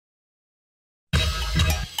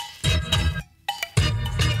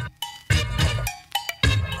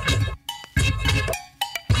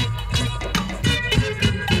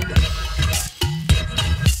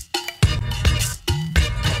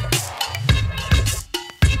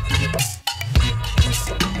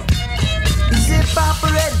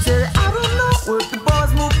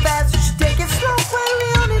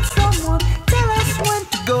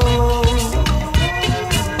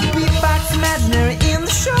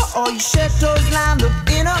all your shadows lined up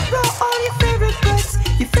in a row, all your favorite birds,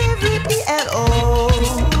 your favorite BLO.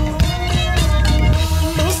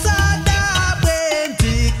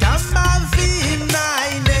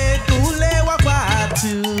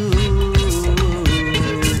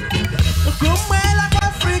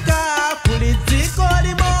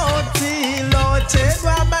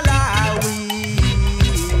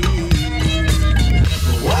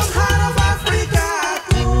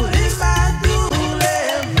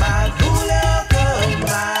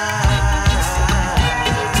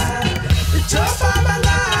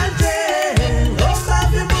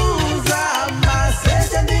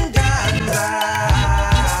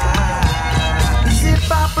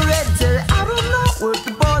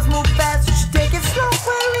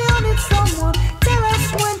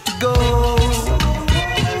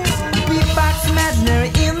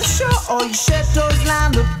 All your shadows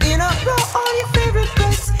lined up in a row, all your favorite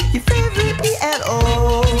birds, your favorite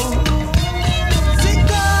BLO.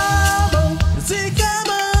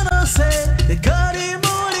 Zikamo no se, the kari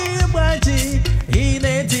muri waji,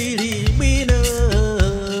 ine diri mino.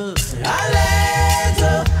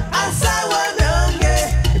 Aleto, asawa nonge,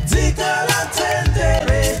 zikala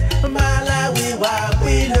tendere, malawi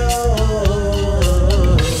wabino.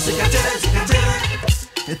 Zikatere,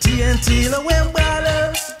 TNT lo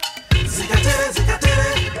wembalo. Zikatere,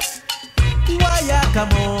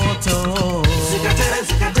 Wayakamoto.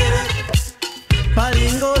 Zikatere,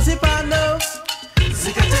 Paling